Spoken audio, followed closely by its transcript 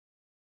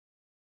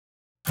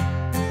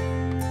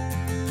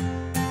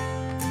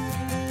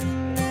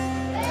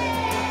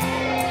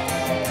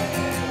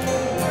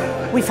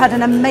We've had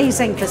an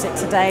amazing visit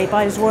today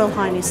by His Royal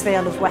Highness the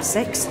Earl of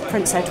Wessex,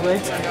 Prince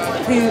Edward,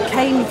 who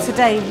came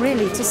today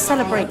really to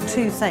celebrate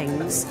two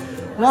things.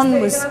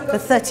 One was the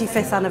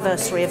 35th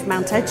anniversary of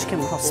Mount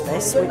Edgcumbe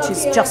Hospice, which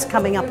is just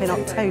coming up in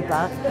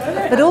October,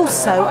 but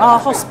also our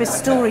Hospice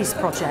Stories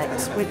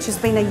project, which has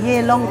been a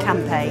year-long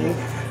campaign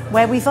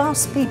where we've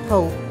asked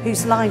people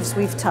whose lives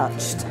we've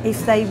touched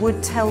if they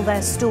would tell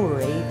their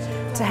story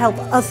to help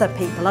other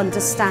people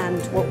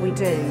understand what we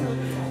do.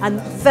 And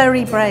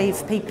very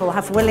brave people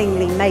have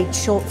willingly made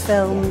short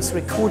films,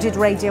 recorded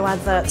radio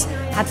adverts,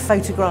 had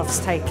photographs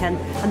taken,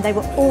 and they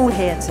were all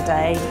here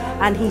today,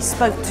 and he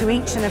spoke to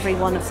each and every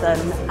one of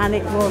them, and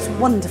it was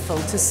wonderful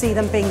to see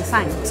them being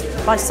thanked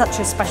by such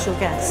a special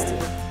guest.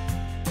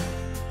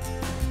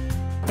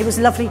 It was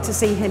lovely to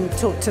see him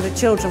talk to the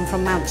children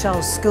from Mount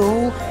Charles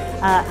School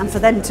and for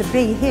them to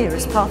be here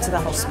as part of the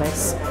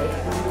hospice.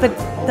 But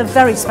the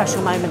very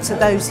special moments are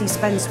those he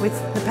spends with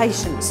the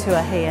patients who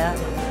are here,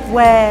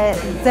 where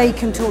they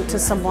can talk to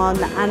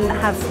someone and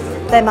have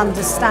them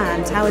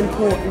understand how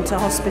important a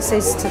hospice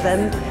is to them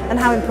and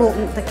how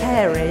important the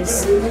care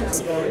is.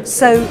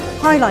 So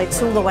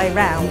highlights all the way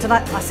round, and I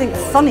think the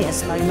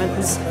funniest moment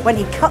was when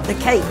he cut the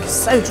cake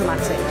so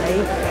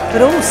dramatically,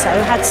 but also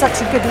had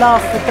such a good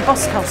laugh with the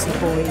Boscastle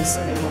boys,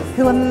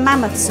 who are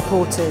mammoth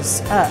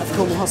supporters of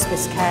Cornwall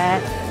Hospice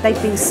care.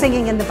 They've been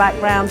singing in the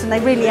background and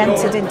they really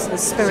entered into the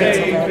spirit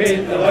of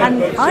it.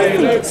 And I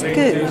think it's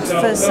good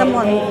for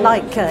someone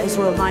like His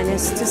Royal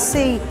Highness to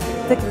see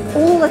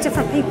all the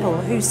different people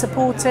who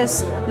support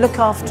us, look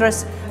after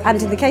us,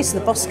 and in the case of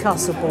the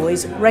Boscastle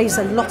boys, raise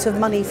a lot of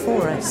money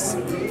for us.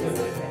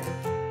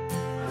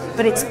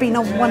 But it's been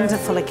a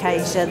wonderful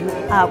occasion.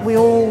 We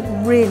all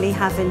really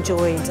have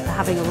enjoyed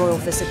having a royal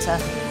visitor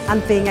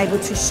and being able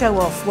to show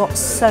off what's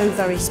so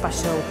very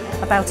special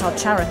about our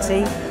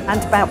charity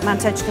and about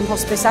Mount Edgcumbe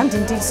Hospice and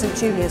indeed St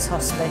Julia's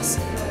Hospice.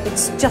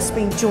 It's just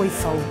been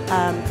joyful,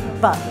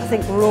 but I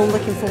think we're all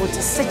looking forward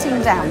to sitting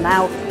down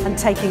now and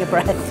taking a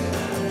breath.